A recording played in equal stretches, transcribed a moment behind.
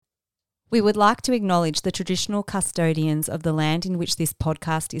We would like to acknowledge the traditional custodians of the land in which this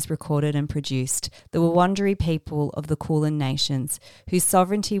podcast is recorded and produced, the Wurundjeri people of the Kulin Nations, whose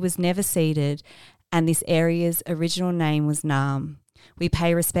sovereignty was never ceded and this area's original name was Naarm. We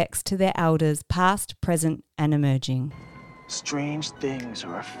pay respects to their elders, past, present and emerging. Strange things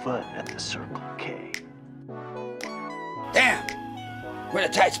are afoot at the Circle K. Damn! We're in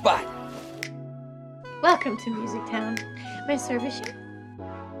a tight spot. Welcome to Music Town. May I service you?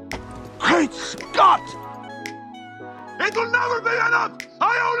 Great Scott! It'll never be enough!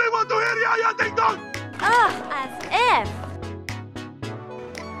 I only want to hear Yaya Ding Dong! As if!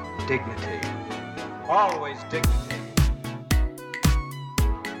 Dignity. Always dignity.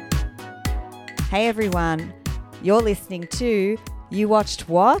 Hey everyone, you're listening to You Watched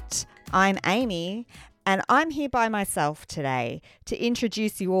What? I'm Amy and I'm here by myself today to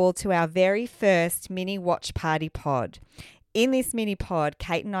introduce you all to our very first mini watch party pod. In this mini pod,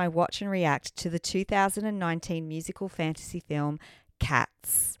 Kate and I watch and react to the 2019 musical fantasy film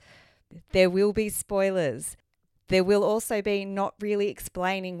Cats. There will be spoilers. There will also be not really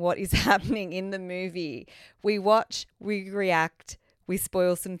explaining what is happening in the movie. We watch, we react, we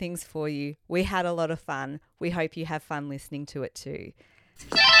spoil some things for you. We had a lot of fun. We hope you have fun listening to it too.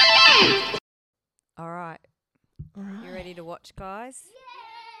 All right. You ready to watch, guys?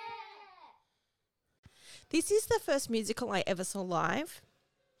 This is the first musical I ever saw live.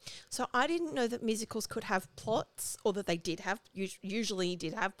 So I didn't know that musicals could have plots, or that they did have, usually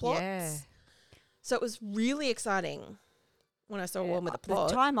did have plots. Yeah. So it was really exciting when I saw one with a plot.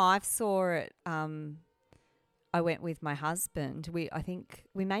 The time I saw it, I went with my husband. I think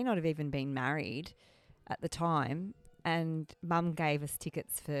we may not have even been married at the time, and Mum gave us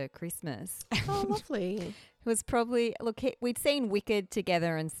tickets for Christmas. Oh, lovely. It was probably, we'd seen Wicked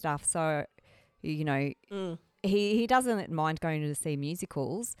together and stuff, so, you know, he doesn't mind going to see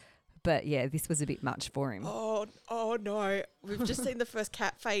musicals, but yeah, this was a bit much for him. Oh no. We've just seen the first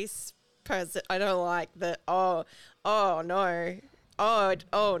cat face person. I don't like the, oh no.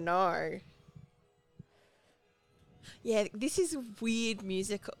 Oh no. Yeah, this is a weird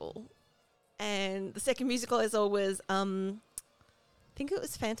musical. And the second musical I saw was, I think it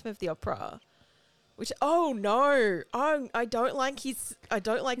was Phantom of the Opera. Which, oh no, I don't like his. Is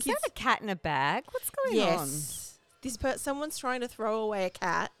that a cat in a bag? What's going on? Yes, someone's trying to throw away a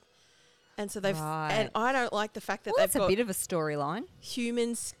cat, and so they've. Right. And I don't like the fact that That's they've a got bit of a storyline.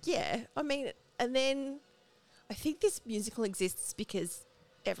 humans. Yeah, I mean, and then I think this musical exists because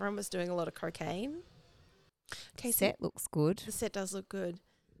everyone was doing a lot of cocaine. Okay, Set looks good. the set does look good.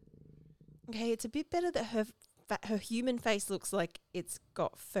 Okay, it's a bit better that her human face looks like it's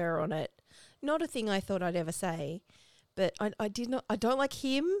got fur on it. Not a thing I thought I'd ever say, but I don't like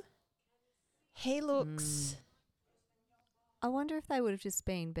him. He looks. I wonder if they would have just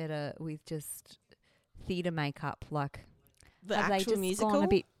been better with just theatre makeup, like The have they actual just musical. gone a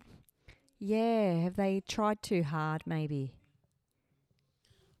bit. Yeah, have they tried too hard? Maybe.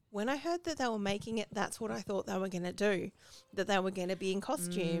 When I heard that they were making it, that's what I thought they were going to do. That they were going to be in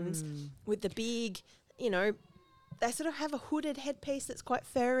costumes with the big, they sort of have a hooded headpiece that's quite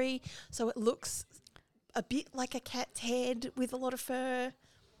furry, so it looks a bit like a cat's head with a lot of fur.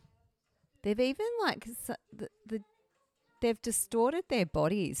 They've even they've distorted their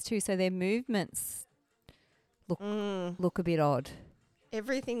bodies too, so their movements look a bit odd.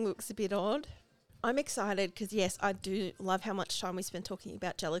 Everything looks a bit odd. I'm excited because, yes, I do love how much time we spend talking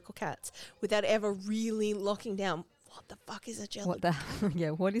about Jellicle cats without ever really locking down what the fuck is a Jellicle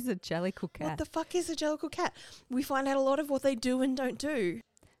cat? What is a Jellicle cat? What the fuck is a Jellicle cat? We find out a lot of what they do and don't do.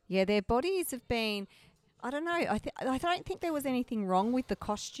 Yeah, their bodies have been, I don't know, I don't think there was anything wrong with the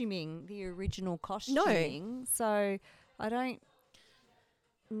costuming, the original costuming. So I don't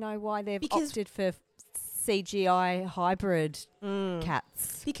know why they've opted for CGI hybrid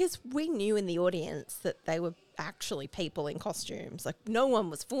cats. Because we knew in the audience that they were actually people in costumes. Like, no one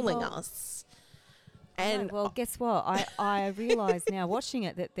was fooling us. And guess what? I realise now watching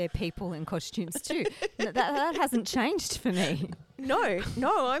it that they're people in costumes too. that hasn't changed for me. No,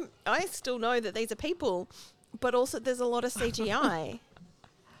 I still know that these are people, but also there's a lot of CGI.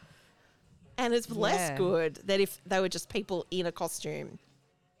 And it's less good that if they were just people in a costume.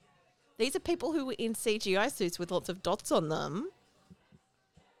 These are people who were in CGI suits with lots of dots on them.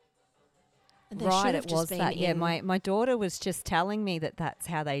 And they should Right, have it just was been that. Yeah, in- my daughter was just telling me that that's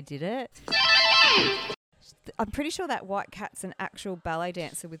how they did it. I'm pretty sure that white cat's an actual ballet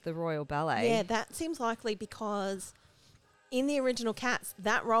dancer with the Royal Ballet. Yeah, that seems likely because in the original Cats,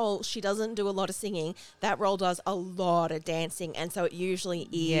 that role, she doesn't do a lot of singing. That role does a lot of dancing. And so it usually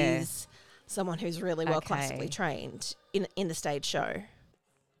is someone who's really well classically trained in the stage show.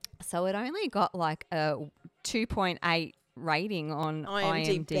 So it only got like a 2.8 rating on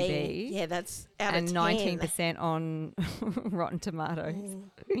IMDb. Yeah, that's out and of 10. 19% on Rotten Tomatoes.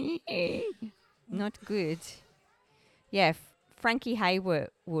 Not good. Yeah, Frankie Haywood.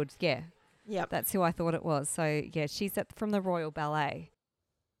 Yeah, Yep. that's who I thought it was. So yeah, she's from the Royal Ballet.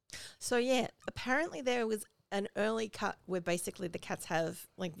 So yeah, apparently there was an early cut where basically the cats have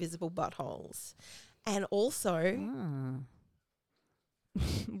like visible buttholes, and also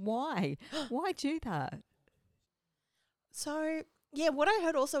Why? Why do that? so yeah, what I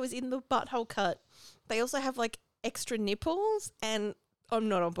heard also is in the butthole cut, they also have like extra nipples, and I'm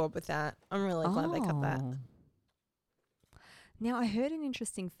not on board with that. I'm really glad they cut that. Oh. Now, I heard an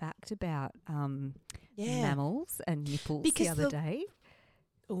interesting fact about Yeah. mammals and nipples Because the other day.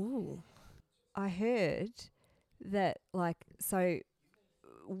 Ooh. I heard that, so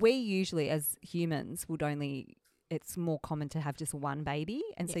we usually as humans would only, it's more common to have just one baby.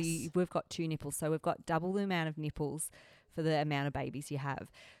 And so Yes. we've got 2 nipples. So we've got double the amount of nipples for the amount of babies you have.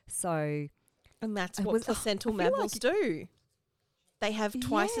 So And that's It what was- placental I feel mammals do. They have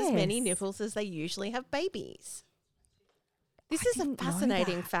twice as many Yes. nipples as they usually have babies. This I is a didn't know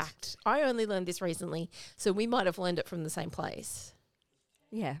fascinating that. fact. I only learned this recently, so we might have learned it from the same place.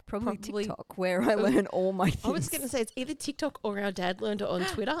 yeah, probably Probably- TikTok, where I learn all my things. I was going to say it's either TikTok or our dad learned it on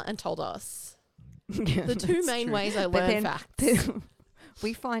Twitter and told us. Yeah, The two that's main true. ways I But learn then facts.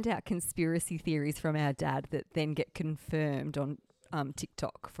 we find out conspiracy theories from our dad that then get confirmed on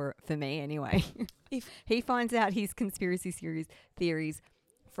TikTok for me anyway. If- He finds out his conspiracy theories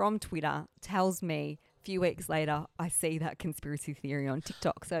from Twitter, tells me. A few weeks later, I see that conspiracy theory on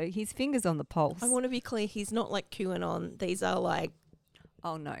TikTok. So his finger's on the pulse. I want to be clear, he's not like QAnon. These are like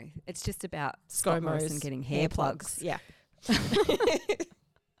Oh no, it's just about Scott Morrison ScoMo's getting hair plugs. Yeah.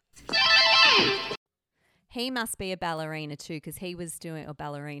 He must be a ballerina too, because he was doing a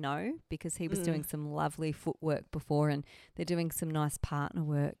ballerino because he was doing some lovely footwork before, and they're doing some nice partner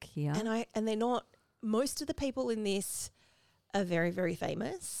work here. And they're not, most of the people in this are very, very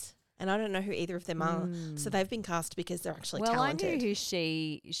famous. And I don't know who either of them are. So they've been cast because they're actually well, talented. I knew who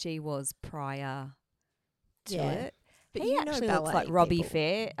she was prior to Yeah. it. But He you know actually looks like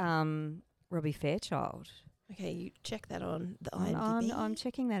ballet Robbie Fairchild. Okay, you check that on the I'm, IMDb. I'm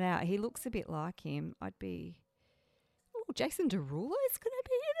checking that out. He looks a bit like him. I'd be. Oh, Jason Derulo is going to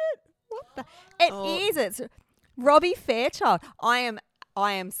be in it. What the? It is. It's Robbie Fairchild. I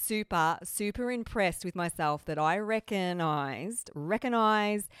am super impressed with myself that I recognized.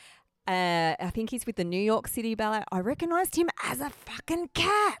 I think he's with the New York City Ballet. I recognized him as a fucking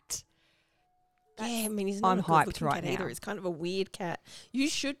cat. Yeah, I mean, he's not I'm a hyped good-looking right cat either. now. He's kind of a weird cat. You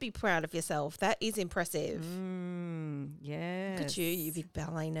should be proud of yourself. That is impressive. Yeah. Look at you big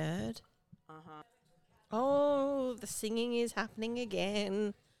ballet nerd. Oh, the singing is happening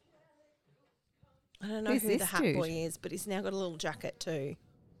again. I don't know Who's who the this hat dude? boy is, but he's now got a little jacket too.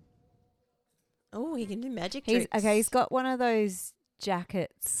 Oh, he can do magic He's tricks. okay. He's got one of those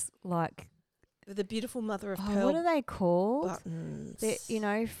jackets like. the beautiful mother of Oh, pearl what are they called? buttons.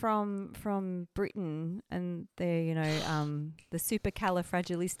 They're, from Britain, and they're, the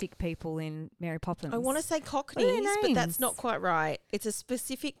supercalifragilistic people in Mary Poppins. I want to say are their cockneys, but that's names? not quite right. It's a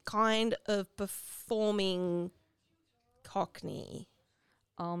specific kind of performing cockney.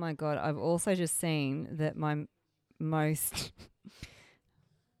 Oh my God. I've also just seen that my most,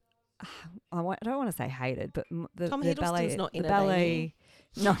 I don't want to say hated, but the Tom the Hiddleston's ballet, not in the it, ballet.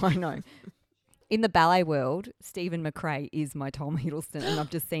 No, I know. In the ballet world, Stephen McRae is my Tom Hiddleston, and I've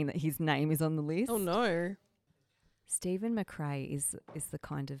just seen that his name is on the list. Oh no. Stephen McRae is the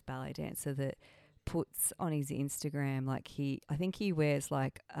kind of ballet dancer that puts on his Instagram, I think he wears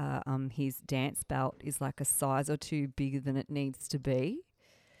his dance belt is like a size or two bigger than it needs to be.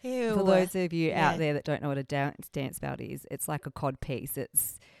 Ew. For those of you Yeah. out there that don't know what a dance belt is, it's like a cod piece.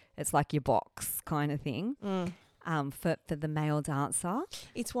 It's like your box kind of thing. For the male dancer.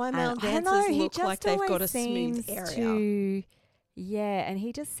 It's why And male I don't dancers know, he look like just they've got a always smooth seems area. And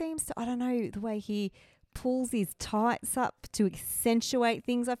he just seems to, I don't know, the way he pulls his tights up to accentuate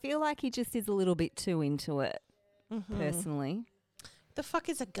things. I feel like he just is a little bit too into it, personally. The fuck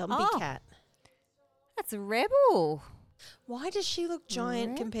is a Gumby Oh. cat? That's a rebel. Why does she look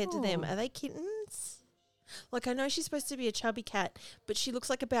giant compared to them? Rebel. Are they kittens? Like, I know she's supposed to be a chubby cat, but she looks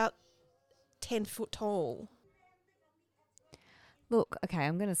like about 10 foot tall. Look, okay,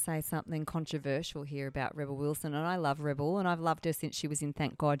 I'm going to say something controversial here about Rebel Wilson, and I love Rebel, and I've loved her since she was in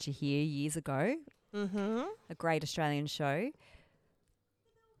Thank God You're Here years ago, a great Australian show.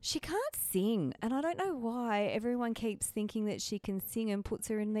 She can't sing, and I don't know why everyone keeps thinking that she can sing and puts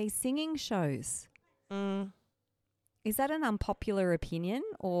her in these singing shows. Is that an unpopular opinion,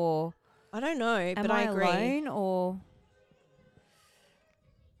 or I don't know, am but I I agree. alone, or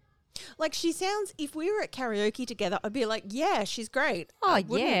Like, she sounds, if we were at karaoke together, I'd be like, yeah, she's great. oh I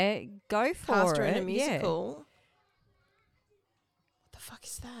wouldn't yeah, go for cast her it. in a Yeah. musical. What the fuck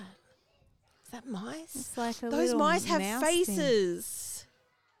is that? Is that mice? It's like a Those little mice have mouse thing. faces.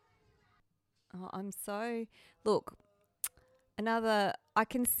 Oh, look, I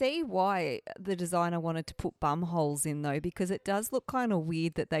can see why the designer wanted to put bum holes in though, because it does look kind of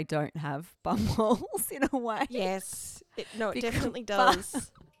weird that they don't have bum holes in a way. Yes. It Because- definitely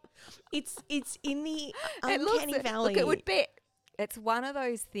does. It's in the It looks- uncanny valley. Look, it would be. It's one of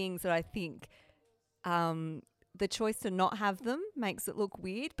those things that I think the choice to not have them makes it look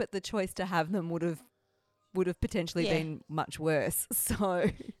weird, but the choice to have them would have potentially Yeah. been much worse. So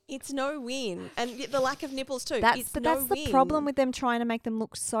It's no win. And yet the lack of nipples too. that's it's but no that's the win. problem with them trying to make them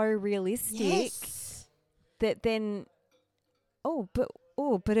look so realistic. Yes. That then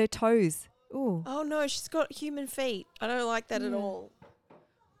but her toes. Oh no, she's got human feet. I don't like that at all.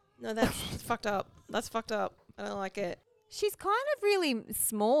 No, that's fucked up. That's fucked up. I don't like it. She's kind of really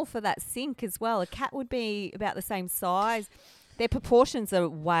small for that sink as well. A cat would be about the same size. Their proportions are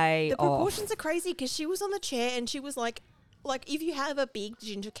way The off. proportions are crazy because she was on the chair and she was like if you have a big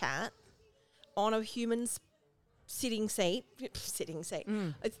ginger cat on a human's sitting seat.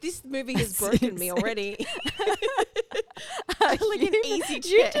 This movie has broken me already. Like an easy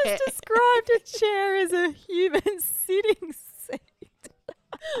chair. You just described a chair as a human sitting seat.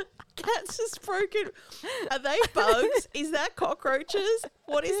 Cat's just broken. Are they bugs? Is that cockroaches?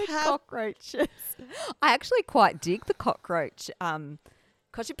 What is happening? Cockroaches. I actually quite dig the cockroach. Because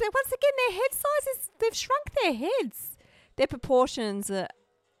once again, their head sizes, they've shrunk their heads. Their proportions are.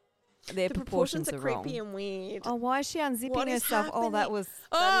 Their The proportions are wrong. creepy and weird. Oh, why is she unzipping What is herself? Oh, that happening? was.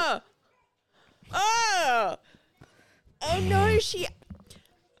 Oh no, she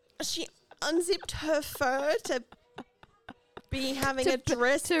unzipped her fur to be having a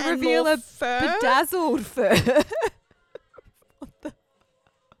dress to and reveal more a fur. bedazzled fur.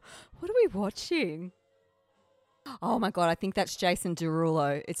 What are we watching? Oh my god, I think that's Jason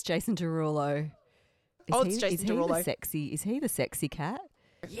Derulo. It's Jason Derulo. It's Jason is Derulo. Is he the sexy cat?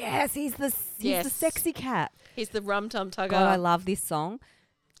 Yes, he's the Yes. sexy cat. He's the rum tum tugger. God, I love this song.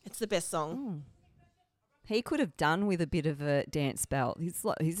 It's the best song. He could have done with a bit of a dance belt. He's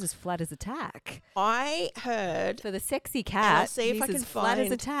as flat as a tack. I heard. For the sexy I'll cat, see if he's I can as flat as a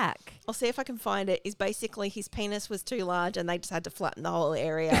find- tack. I'll see if I can find it. Is basically his penis was too large and they just had to flatten the whole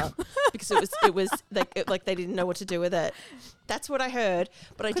area because it was like they didn't know what to do with it. That's what I heard,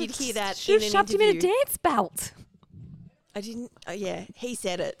 but I did hear that Should in have an shoved interview. him in a dance belt. I didn't. Yeah, he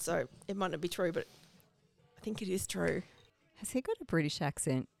said it, so it might not be true, but I think it is true. Has he got a British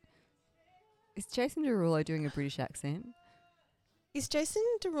accent? Is Jason Derulo doing a British accent? Is Jason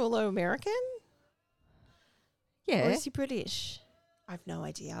Derulo American? Yeah. Or is he British? I have no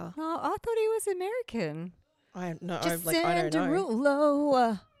idea. Oh, I thought he was American. I don't know. Jason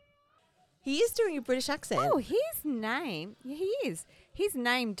Derulo. He is doing a British accent. Oh, his name. Yeah, he is. His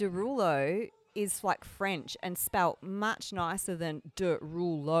name Derulo is like French and spelt much nicer than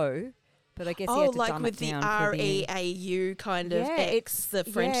Derulo. But I guess he had to like dumb with it the down for REAU kind of X, the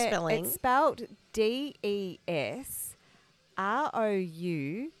French spelling. It's spelled DESROULEAUX.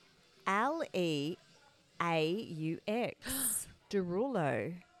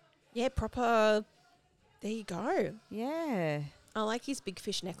 Derulo. Yeah, proper. There you go. Yeah. I like his big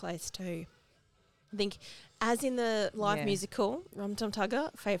fish necklace too. I think, as in the live Yeah. musical, Rum Tum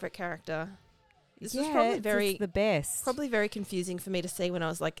Tugger, favorite character. This was Yeah, probably it's very, the best. probably very confusing for me to see when I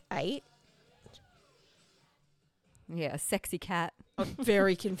was like 8. Yeah, a sexy cat.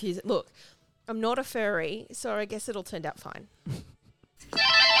 Very confusing. Look, I'm not a furry, so I guess it all turned out fine.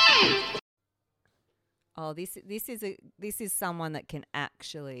 Oh, this is someone that can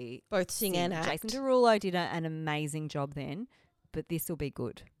actually Both sing and act. Jason Derulo did an amazing job then, but this will be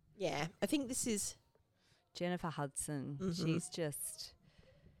good. Yeah, I think this is. Jennifer Hudson, Mhm. she's just.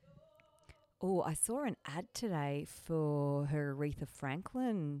 Oh, I saw an ad today for her Aretha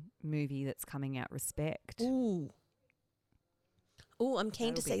Franklin movie that's coming out, Respect. Ooh, I'm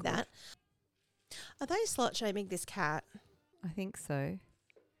keen to That'll be see good. that. Are they slut shaming this cat? I think so.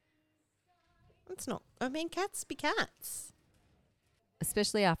 It's not. I mean, cats be cats.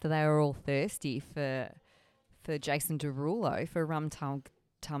 Especially after they were all thirsty for Jason Derulo for Rum Tum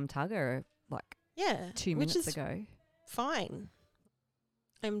Tugger like Yeah, 2 which minutes is ago. fine.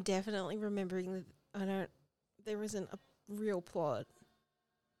 I'm definitely remembering that there isn't a real plot.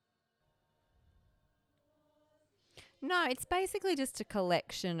 No, it's basically just a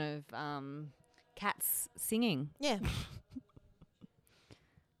collection of cats singing, Yeah.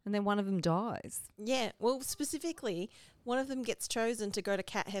 and then one of them dies. Yeah. Well, specifically, one of them gets chosen to go to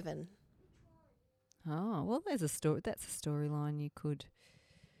cat heaven. Oh, well, there's a story. That's a storyline you could.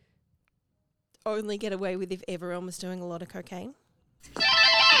 Only get away with if everyone was doing a lot of cocaine.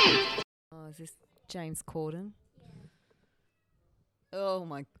 Oh, is this James Corden? Oh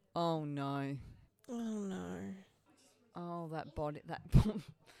my! Oh no! Oh, no. Oh, that body,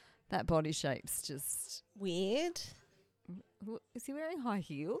 that body shape's just. Weird. Is he wearing high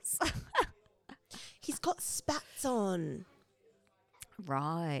heels? He's got spats on.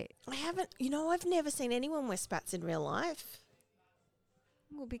 Right. I've never seen anyone wear spats in real life.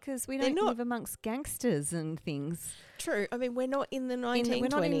 Well, because we They're don't not- live amongst gangsters and things. True. I mean, we're not in the 1920s. We're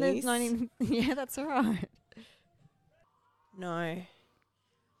not in the 19. Yeah, that's all right. No.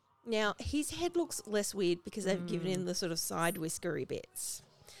 Now, his head looks less weird because they've given him the sort of side whiskery bits.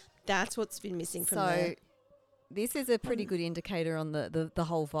 That's what's been missing from So, there. this is a pretty good indicator on the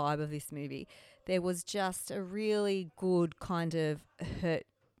whole vibe of this movie. There was just a really good kind of hurt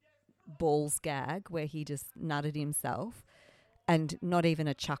balls gag where he just nutted himself, and not even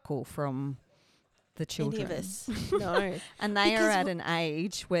a chuckle from the children. Any of us. No. And they are Because at an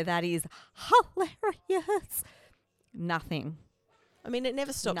age where that is hilarious. Nothing. I mean, it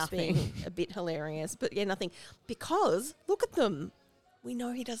never stops Nothing. being a bit hilarious, but yeah, nothing. Because, look at them. We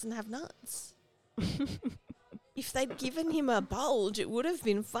know he doesn't have nuts. If they'd given him a bulge, it would have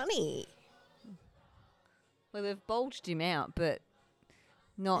been funny. Well, they've bulged him out, but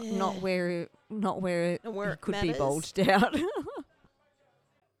not Yeah. not where where he it could be matters. bulged out.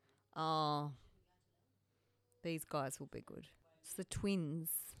 Oh, these guys will be good. It's the twins.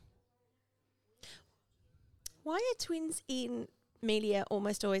 Why are twins in media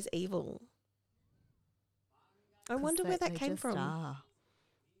almost always evil? I 'Cause wonder where that they came just from. are.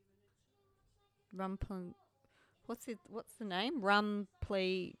 What's the name?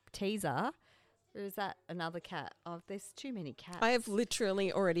 Rumpley Teaser. Or is that another cat? Oh, there's too many cats. I have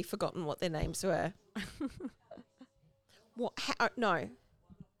literally already forgotten what their names were. What? No.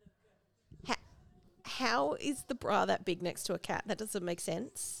 How is the bra that big next to a cat? That doesn't make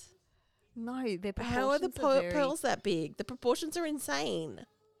sense. No, their How are the proportions very- pearls that big? The proportions are insane.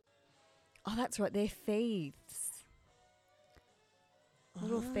 Oh, that's right. They're thieves.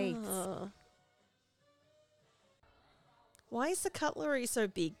 Little thieves. Ah. Why is the cutlery so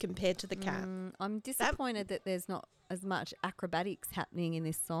big compared to the cat? I'm disappointed that there's not as much acrobatics happening in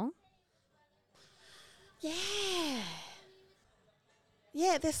this song. Yeah.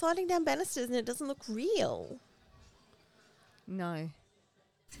 Yeah, they're sliding down banisters and it doesn't look real. No.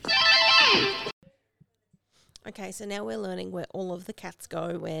 Okay, so now we're learning where all of the cats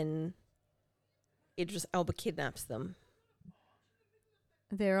go when Idris Elba kidnaps them.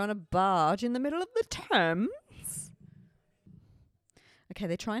 They're on a barge in the middle of the Thames. Okay,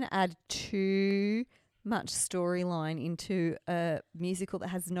 they're trying to add too much storyline into a musical that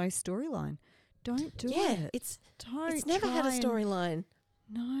has no storyline. Don't do it. it's Don't never had a try and- storyline.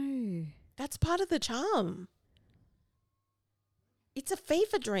 No. That's part of the charm. It's a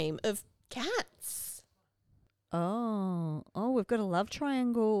fever dream of cats. Oh, we've got a love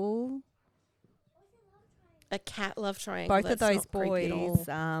triangle. A cat love triangle. Both of that's those not creepy at all.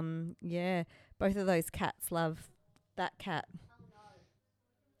 boys, both of those cats love that cat.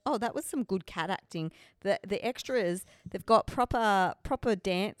 Oh, that was some good cat acting. The extras, they've got proper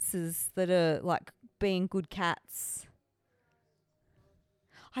dancers that are like being good cats.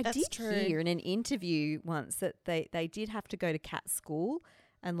 I That's did true. hear in an interview once that they did have to go to cat school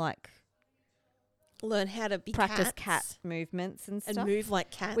and like Learn how to be practice cats cat movements and and stuff. move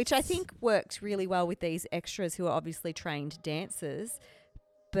like cats. Which I think worked really well with these extras who are obviously trained dancers.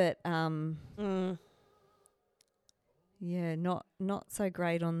 But yeah, not so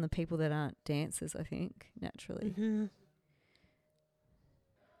great on the people that aren't dancers, I think, naturally. Mhm.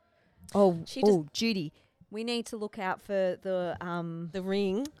 Oh, She just- Judy, we need to look out for the The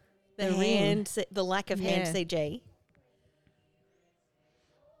ring, the The ring. hand, the lack of hand Yeah. CG.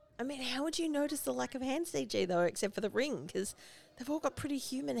 I mean, how would you notice the lack of hand CG though, except for the ring? Because they've all got pretty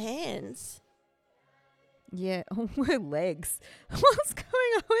human hands. yeah, her legs. What's going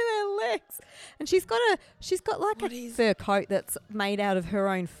on with her legs? And she's got like What a is- fur coat that's made out of her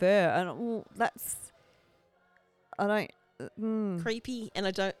own fur, and Creepy, and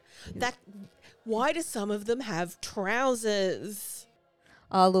I don't. Why do some of them have trousers?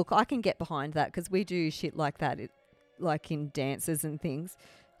 Oh, look, I can get behind that because we do shit like that, like in dances and things.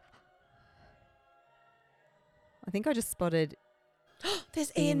 I think I just spotted.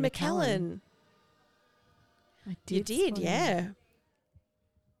 There's Ian Ian McKellen. McKellen. I You did, spot him. yeah.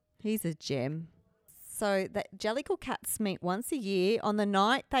 He's a gem. So that Jellicle cats meet once a year on the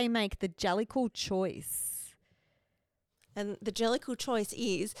night they make the Jellicle choice. And the Jellicle choice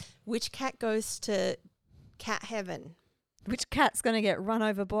is which cat goes to cat heaven. Which cat's going to get run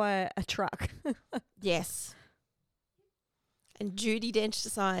over by a truck? Yes. And Judi Dench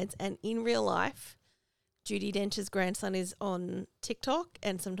decides, and in real life, Judi Dench's grandson is on TikTok,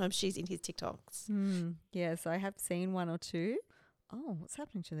 and sometimes she's in his TikToks. Yes, I have seen one or two. Oh, what's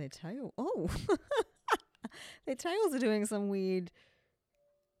happening to their tail? Oh, their tails are doing some weird.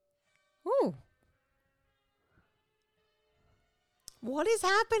 Oh, What is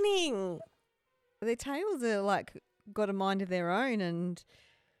happening? their tails are like got a mind of their own, and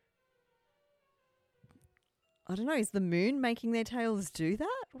I don't know. Is the moon making their tails do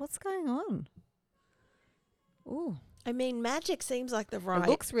that? What's going on? Oh, I mean, magic seems like the right. it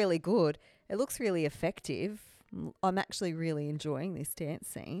looks really good. It looks really effective. I'm actually really enjoying this dance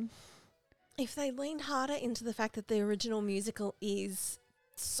scene. If they leaned harder into the fact that the original musical is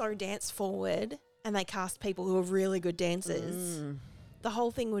so dance forward and they cast people who are really good dancers, the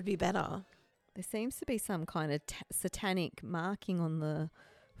whole thing would be better. There seems to be some kind of satanic marking on the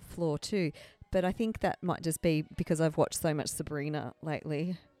floor too. But I think that might just be because I've watched so much Sabrina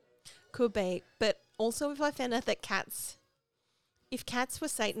lately. Could be. But also if I found out that if cats were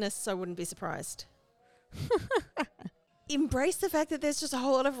Satanists, I wouldn't be surprised. Embrace the fact that there's just a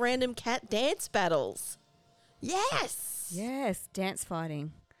whole lot of random cat dance battles. Yes. Yes, dance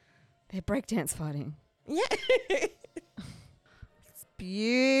fighting. They're breakdance fighting. Yeah.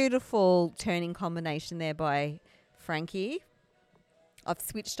 Beautiful turning combination there by Frankie. I've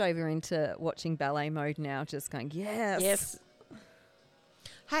switched over into watching ballet mode now, just going, yes. Yes.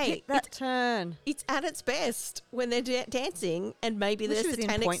 Hey, Hit that turn. it's at its best when they're dancing and maybe Wish there's she was in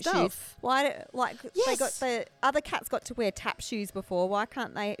satanic point stuff. shoes. Why? They got Yes. the other cats got to wear tap shoes before. Why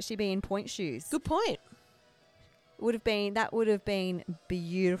can't they actually be in point shoes? Good point. That would have been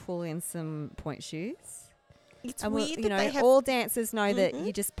beautiful in some point shoes. It's And weird you that know, they have. all dancers know that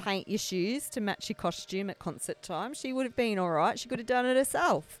you just paint your shoes to match your costume at concert time. She would have been all right. She could have done it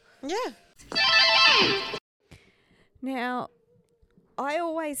herself. Yeah. Now, I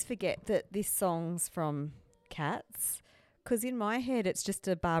always forget that this song's from Cats because in my head it's just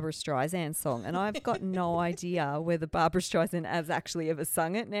a Barbara Streisand song, and I've got no idea whether Barbara Streisand has actually ever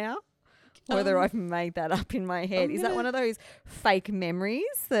sung it now, whether I've made that up in my head. Is that one of those fake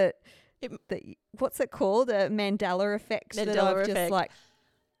memories that what's it called? A Mandela effect that Mandela I've just effect. like,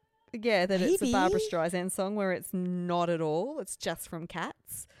 yeah, that it's a Barbara Maybe. Streisand song where it's not at all. It's just from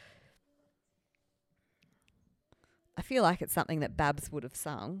Cats. I feel like it's something that Babs would have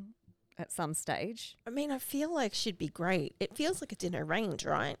sung at some stage. I mean, I feel like she'd be great. It feels like it's in her range,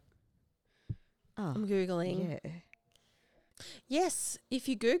 right? Oh, I'm Googling. yeah. Yes, if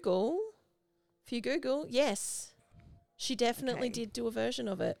you Google, yes. She definitely Okay. did do a version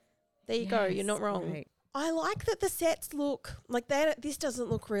of it. There you go. You're Yes, not wrong. great. I like that the sets look like that. This doesn't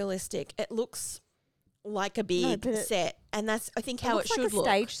look realistic. It looks like a big but it- set, and that's I think how it looks should like a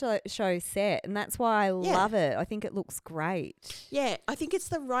look. stage show set, and that's why I love it. I think it looks great. Yeah, I think it's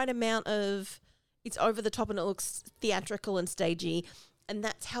the right amount of. It's over the top and it looks theatrical and stagey, and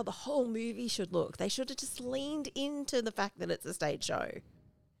that's how the whole movie should look. They should have just leaned into the fact that it's a stage show.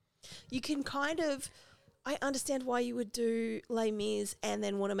 You can kind of. I understand why you would do Les Mis and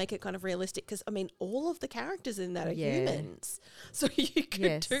then want to make it kind of realistic because, I mean, all of the characters in that are Yeah. humans. So you could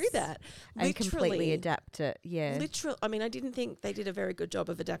Yes. do that. And completely adapt it. Yeah. Literal. I mean, I didn't think they did a very good job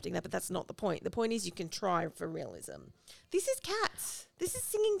of adapting that, but that's not the point. The point is you can try for realism. This is Cats. This is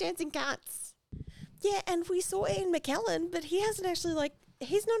singing, dancing cats. Yeah, and we saw Ian McKellen, but he hasn't actually,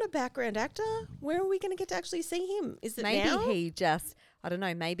 he's not a background actor. Where are we going to get to actually see him? Is it Maybe now? he just, I don't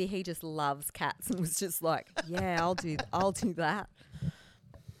know, maybe he just loves cats and was just like, yeah, I'll do that.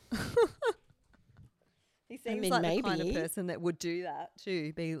 He seems mean, like the kind of maybe. person that would do that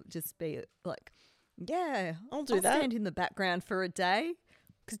too. Be like, yeah, I'll do that. Stand in the background for a day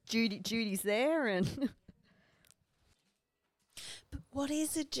because Judy's there, and But what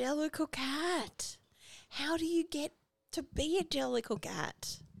is a Jellicle cat? How do you get to be a Jellicle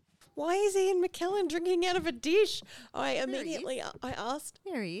cat? Why is Ian McKellen drinking out of a dish? I immediately I asked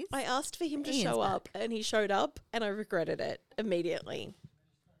there he is. I asked for him to Ian's show back. up, and he showed up, and I regretted it immediately.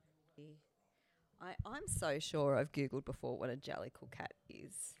 I'm so sure I've Googled before what a Jellicle cat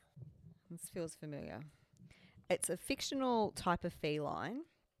is. This feels familiar. It's a fictional type of feline.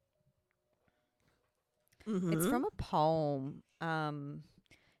 It's from a poem.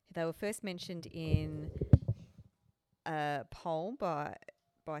 They were first mentioned in a poem by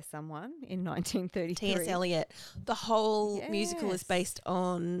someone in 1933. T.S. Eliot. The whole musical is Yes. based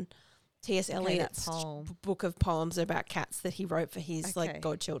on T.S. that Eliot's poem. book of poems about cats that he wrote for his Okay. like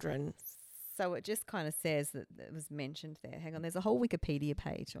godchildren. So it just kind of says that it was mentioned there. Hang on, there's a whole Wikipedia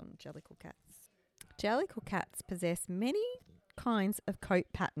page on Jellicle cats. Jellicle cats possess many kinds of coat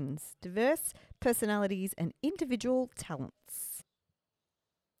patterns, diverse personalities, and individual talents.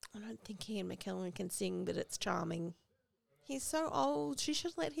 I don't think Ian McKellen can sing, but it's charming. He's so old. She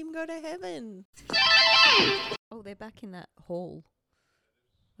should let him go to heaven. Oh, they're back in that hall,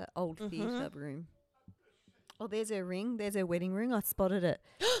 that old theatre room. Oh, there's her ring. There's her wedding ring. I spotted it.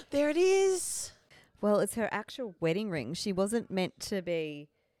 There it is. Well, it's her actual wedding ring. She wasn't meant to be.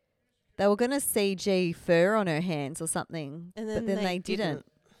 They were going to CG fur on her hands or something, And but then then they they didn't. didn't.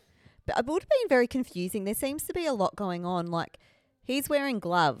 But it would have been very confusing. There seems to be a lot going on. Like, he's wearing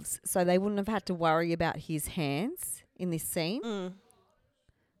gloves, so they wouldn't have had to worry about his hands in this scene.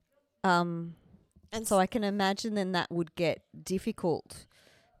 And So I can imagine then that would get difficult,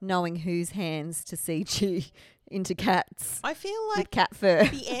 knowing whose hands to CG into cats I feel with like cat fur.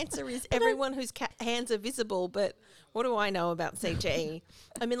 the answer is everyone whose hands are visible, but what do I know about CG?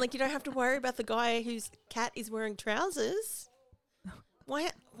 I mean, like, you don't have to worry about the guy whose cat is wearing trousers.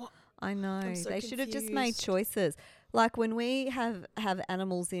 Why? What? I know. so They should have just made confused. choices. Like when we have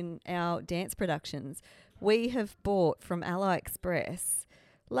animals in our dance productions, we have bought from AliExpress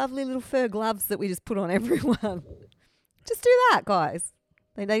lovely little fur gloves that we just put on everyone. Just do that, guys.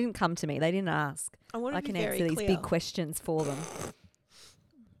 They didn't come to me. They didn't ask. I want to I be can very answer these clear. big questions for them.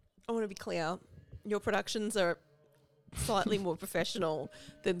 I want to be clear. Your productions are slightly more professional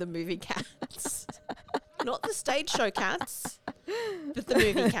than the movie Cats. Not the stage show Cats, but the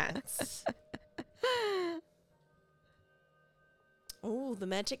movie Cats. Oh, the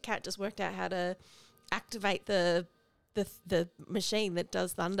magic cat just worked out how to activate the machine that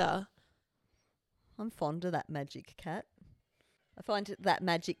does thunder. I'm fond of that magic cat. I find that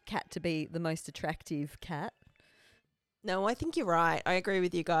magic cat to be the most attractive cat. No, I think you're right. I agree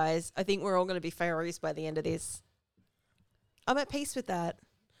with you guys. I think we're all going to be fairies by the end of this. I'm at peace with that.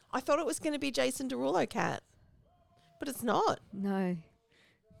 I thought it was going to be Jason Derulo cat, but it's not. No.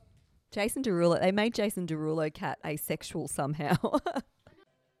 Jason Derulo. They made Jason Derulo cat asexual somehow.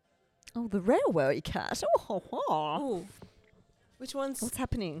 Oh, the railway cat. Oh, Oh, which one's what's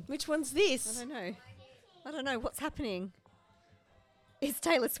happening? I this? don't know. What's happening? Is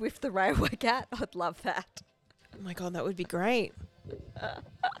Taylor Swift the railway cat? I'd love that. Oh my god, that would be great.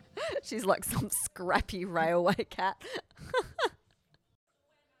 She's like some scrappy railway cat.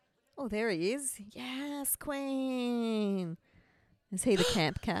 Oh, there he is. Yes, Queen. Is he the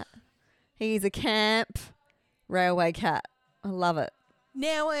camp cat? He's a camp railway cat. I love it.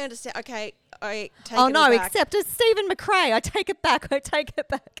 Now I understand. Okay, I take Oh it no, all back. except it's Stephen McRae. I take it back.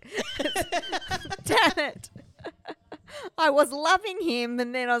 Damn it. I was loving him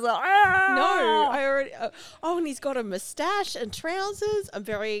and then I was like, ah! No, I already. Oh, and he's got a moustache and trousers. I'm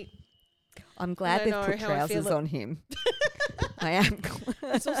glad I they've don't put know how I feel trousers on him. I am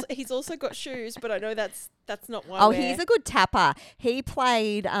glad. He's also got shoes, but I know that's not why. Oh, he's a good tapper. He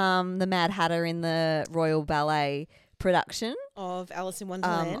played the Mad Hatter in the Royal Ballet production of Alice in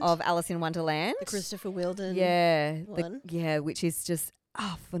Wonderland. of Alice in Wonderland. the Christopher Wheeldon. Yeah, one. which is just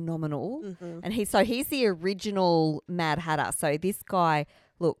phenomenal. Mm-hmm. And he's the original Mad Hatter. So this guy,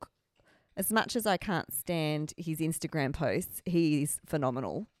 look, as much as I can't stand his Instagram posts, he's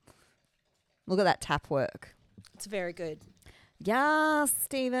phenomenal. Look at that tap work. It's very good. Yeah,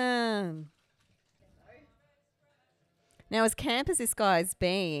 Stephen. Now, as camp as this guy's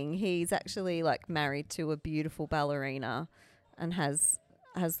being, he's actually like married to a beautiful ballerina and has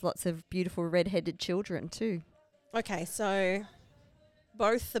lots of beautiful red-headed children too. Okay, so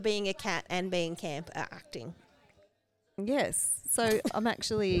both the being a cat and being camp are acting. Yes. So I'm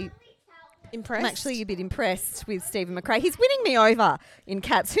actually Impressed? a bit impressed with Stephen McRae. He's winning me over in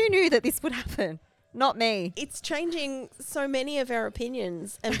Cats. Who knew that this would happen? Not me. It's changing so many of our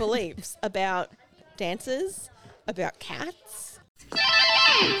opinions and beliefs about dancers, about cats.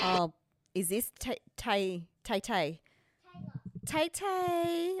 Oh, is this Tay? Tay-Tay.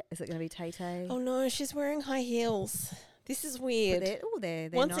 Is it going to be Tay-Tay? Oh no, she's wearing high heels. This is weird. They're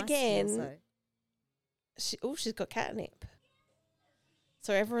Once nice again, heels, though. She's got catnip.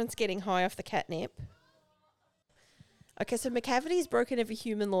 So everyone's getting high off the catnip. Okay, so McCavity's broken every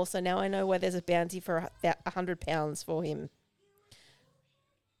human law, so now I know why there's a bounty for £100 for him.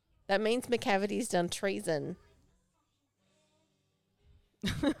 That means McCavity's done treason.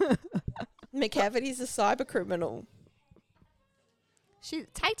 McCavity's a cyber criminal.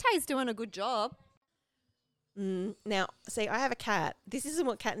 Tay-Tay's doing a good job. Now, see, I have a cat. This isn't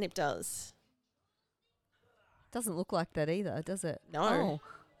what catnip does. Doesn't look like that either, does it? No.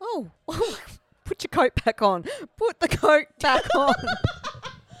 Oh, put your coat back on. Put the coat back on.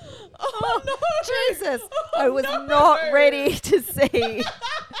 Oh, no. Jesus. I was not ready to see.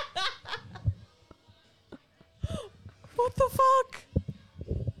 What the fuck?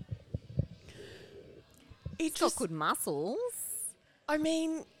 It's got good muscles. I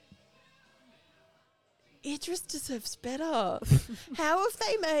mean, Idris deserves better. How have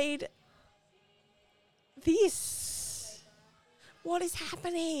they made this? What is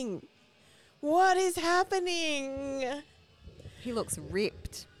happening? What is happening? He looks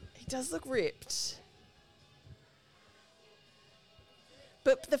ripped. He does look ripped.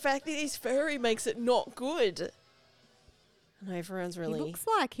 But the fact that he's furry makes it not good. And everyone's really...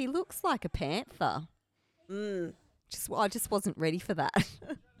 He looks like a panther. I just wasn't ready for that.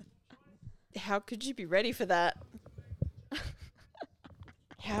 How could you be ready for that?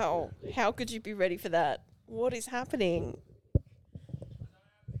 How could you be ready for that? What is happening?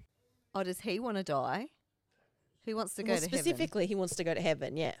 Oh, does he want to die? Who wants to go to heaven? Specifically, he wants to go to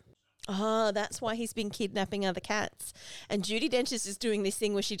heaven, yeah. Oh, that's why he's been kidnapping other cats. And Judi Dench is just doing this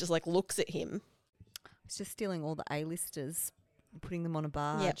thing where she just like looks at him. He's just stealing all the A-listers and putting them on a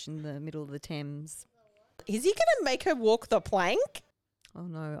barge in the middle of the Thames. Is he going to make her walk the plank? Oh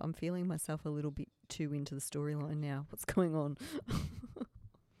no, I'm feeling myself a little bit too into the storyline now. What's going on?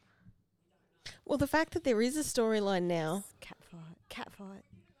 Well, the fact that there is a storyline now. Cat fight.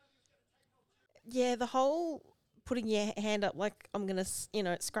 Yeah, the whole putting your hand up like I'm going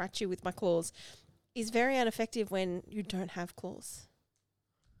to, scratch you with my claws is very ineffective when you don't have claws.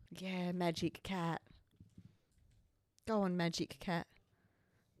 Yeah, magic cat. Go on, magic cat.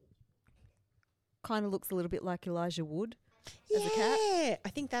 Kind of looks a little bit like Elijah Wood as a cat. Yeah, I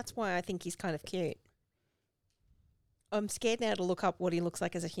think that's why I think he's kind of cute. I'm scared now to look up what he looks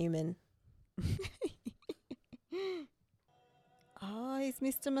like as a human. Oh, he's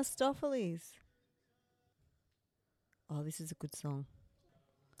Mr. Mistopheles. Oh, this is a good song.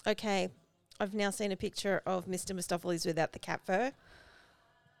 Okay, I've now seen a picture of Mr. Mistopheles without the cat fur.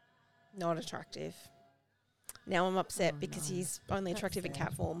 Not attractive. Now I'm upset because he's only attractive in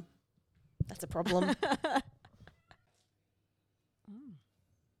cat form. That's a problem.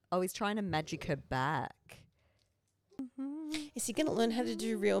 Oh, he's trying to magic her back. Is he going to learn how to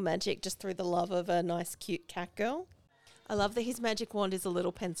do real magic just through the love of a nice, cute cat girl? I love that his magic wand is a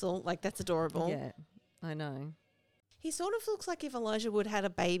little pencil. Like, that's adorable. Yeah, I know. He sort of looks like if Elijah Wood had a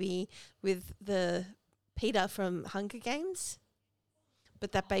baby with the Peter from Hunger Games.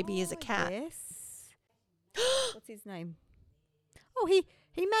 But that baby is a cat. Yes. What's his name? Oh, he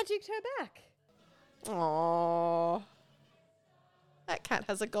magicked her back. Aww. That cat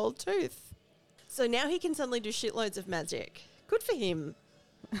has a gold tooth. So now he can suddenly do shitloads of magic. Good for him.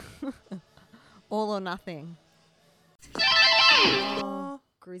 All or nothing. Oh,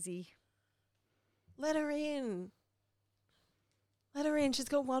 Grizzy. let her in. Let her in. She's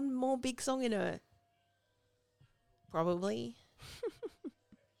got one more big song in her. Probably.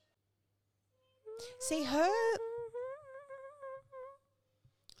 See, her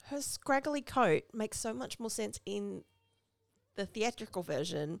scraggly coat makes so much more sense in the theatrical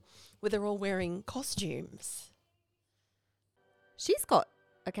version where they're all wearing costumes. She's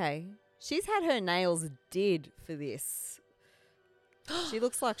had her nails did for this. She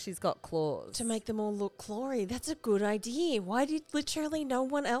looks like she's got claws. To make them all look clawy. That's a good idea. Why did literally no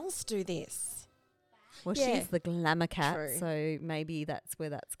one else do this? Well, Yeah. she's the glamour cat, True. so maybe that's where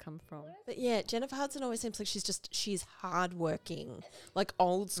that's come from. But yeah, Jennifer Hudson always seems like she's hardworking. Like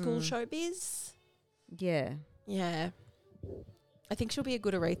old school showbiz. Yeah. Yeah. I think she'll be a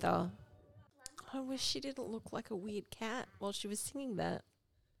good Aretha. I wish she didn't look like a weird cat while she was singing that.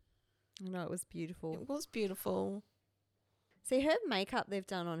 I know, it was beautiful. It was beautiful. See, her makeup they've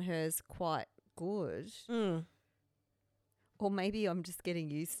done on her is quite good. Mm. Or maybe I'm just getting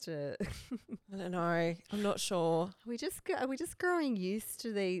used to... I don't know. I'm not sure. Are we just growing used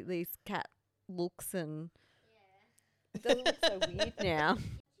to these cat looks and... They look so weird now.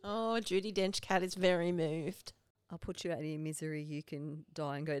 Oh, Judi Dench cat is very moved. I'll put you out of your misery. You can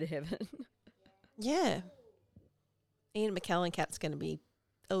die and go to heaven. Yeah. Ian McKellen cat's going to be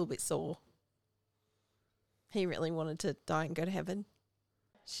a little bit sore. He really wanted to die and go to heaven.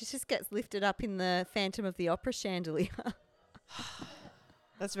 She just gets lifted up in the Phantom of the Opera chandelier.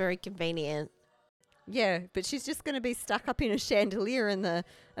 That's very convenient. Yeah, but she's just going to be stuck up in a chandelier and the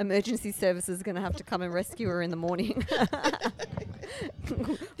emergency services are going to have to come and rescue her in the morning.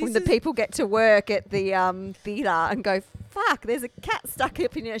 When the people get to work at the theatre and go, fuck, there's a cat stuck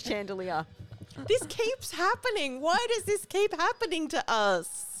up in a chandelier. This keeps happening. Why does this keep happening to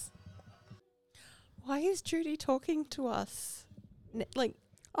us? Why is Judy talking to us?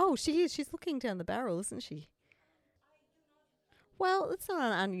 Oh, she is. She's looking down the barrel, isn't she? Well, it's not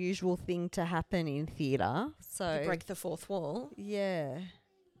an unusual thing to happen in theatre. So You break the fourth wall. yeah.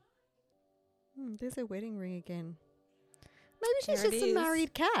 There's her wedding ring again. Maybe she's There it just a is.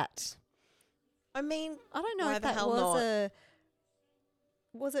 married cat. I mean, I don't know why if the that hell was not?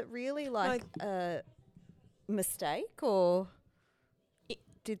 was it really like a mistake, or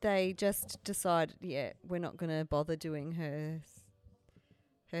did they just decide, yeah, we're not going to bother doing her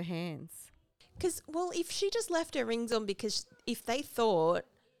hands? Because, well, if she just left her rings on because if they thought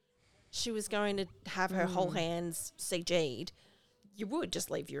she was going to have her whole hands CG'd, you would just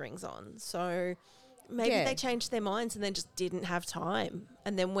leave your rings on. So maybe Yeah. they changed their minds and then just didn't have time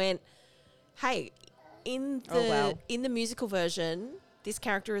and then went, hey, in the musical version, this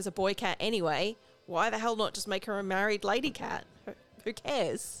character is a boy cat anyway. Why the hell not just make her a married lady cat? Who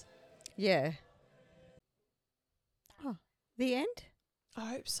cares? Yeah. Oh, the end? I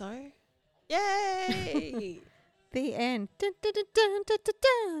hope so. Yay! The end. Dun, dun, dun, dun, dun, dun,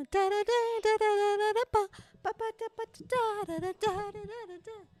 dun, da, da, da, da, da, da, da, ba, ba, ba, da, ba, da, da, da, da, da, da, da,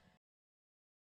 da.